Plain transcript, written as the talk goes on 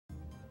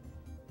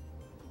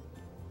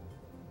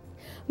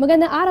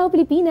Magandang araw,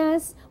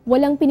 Pilipinas!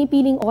 Walang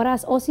pinipiling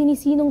oras o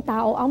sinisinong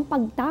tao ang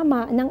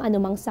pagtama ng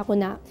anumang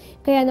sakuna.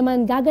 Kaya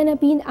naman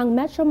gaganapin ang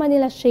Metro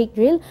Manila Shake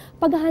Drill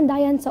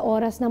paghahandayan sa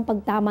oras ng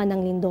pagtama ng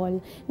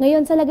lindol.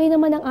 Ngayon sa lagay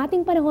naman ng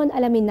ating panahon,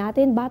 alamin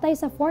natin batay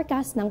sa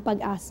forecast ng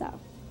Pag-asa.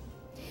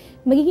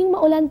 Magiging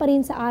maulan pa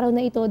rin sa araw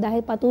na ito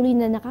dahil patuloy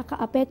na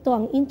nakakaapekto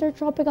ang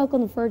Intertropical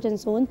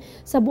Convergence Zone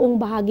sa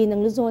buong bahagi ng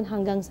Luzon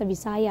hanggang sa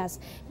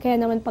Visayas. Kaya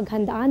naman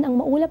paghandaan ang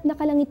maulap na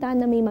kalangitan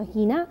na may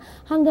mahina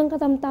hanggang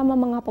katamtama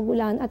mga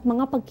pag-ulan at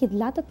mga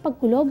pagkidlat at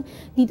pagkulog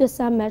dito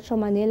sa Metro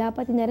Manila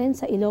pati na rin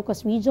sa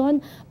Ilocos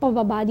Region,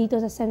 pababa dito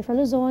sa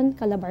Central Luzon,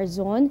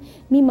 Calabarzon,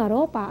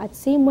 Mimaropa at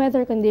same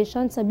weather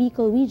conditions sa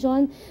Bicol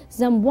Region,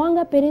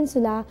 Zamboanga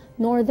Peninsula,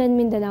 Northern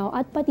Mindanao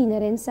at pati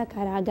na rin sa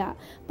Caraga.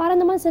 Para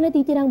naman sa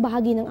natitirang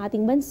bahagi ng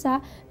ating bansa,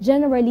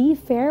 generally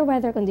fair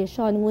weather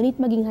condition, ngunit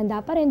maging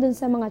handa pa rin dun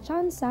sa mga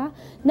tsansa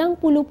ng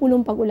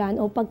pulo-pulong pag-ulan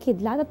o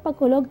pagkidlat at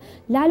pagkulog,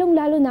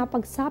 lalong-lalo na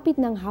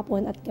pagsapit ng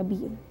hapon at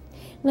gabi.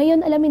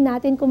 Ngayon alamin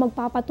natin kung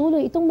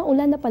magpapatuloy itong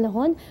maulan na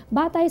panahon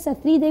batay sa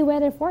 3-day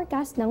weather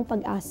forecast ng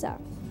Pag-asa.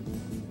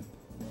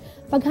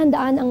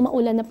 Paghandaan ang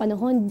maulan na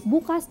panahon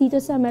bukas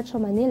dito sa Metro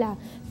Manila.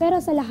 Pero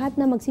sa lahat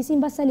na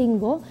magsisimba sa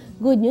linggo,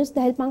 good news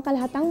dahil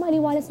pangkalahatang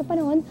maliwalas sa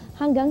panahon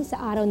hanggang sa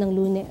araw ng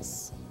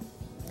Lunes.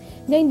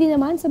 Gayun din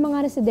naman sa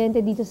mga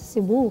residente dito sa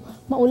Cebu,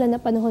 maulan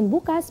na panahon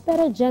bukas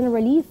pero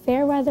generally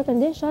fair weather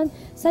condition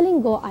sa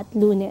linggo at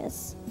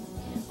Lunes.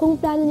 Kung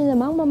plano niyo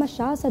namang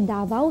mamasyal sa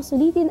Davao,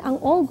 sulitin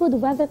ang all good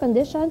weather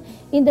condition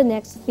in the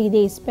next 3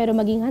 days pero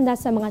maging handa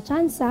sa mga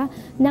tsansa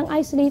ng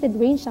isolated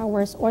rain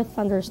showers or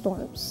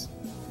thunderstorms.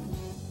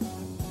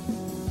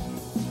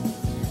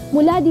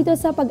 Mula dito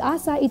sa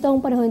Pag-asa, ito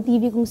ang Panahon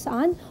TV kung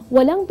saan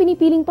walang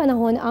pinipiling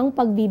panahon ang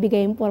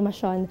pagbibigay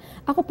impormasyon.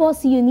 Ako po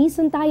si Eunice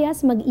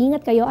Santayas,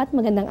 mag-ingat kayo at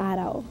magandang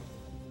araw.